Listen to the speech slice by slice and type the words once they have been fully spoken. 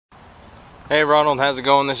Hey Ronald, how's it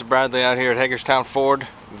going? This is Bradley out here at Hagerstown Ford.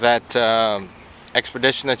 That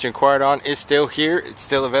Expedition that you inquired on is still here. It's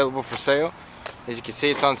still available for sale. As you can see,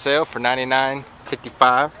 it's on sale for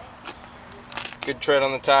 $99.55. Good tread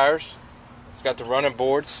on the tires. It's got the running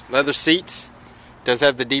boards, leather seats. Does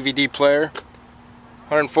have the DVD player.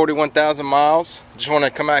 141,000 miles. Just want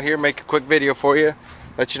to come out here, make a quick video for you,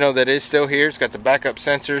 let you know that it is still here. It's got the backup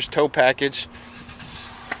sensors, tow package.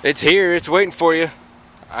 It's here. It's waiting for you.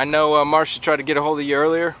 I know Marsha tried to get a hold of you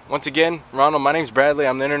earlier. Once again, Ronald, my name's Bradley.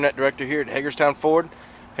 I'm the Internet Director here at Hagerstown Ford,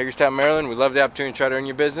 Hagerstown, Maryland. We love the opportunity to try to earn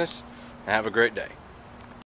your business. And have a great day.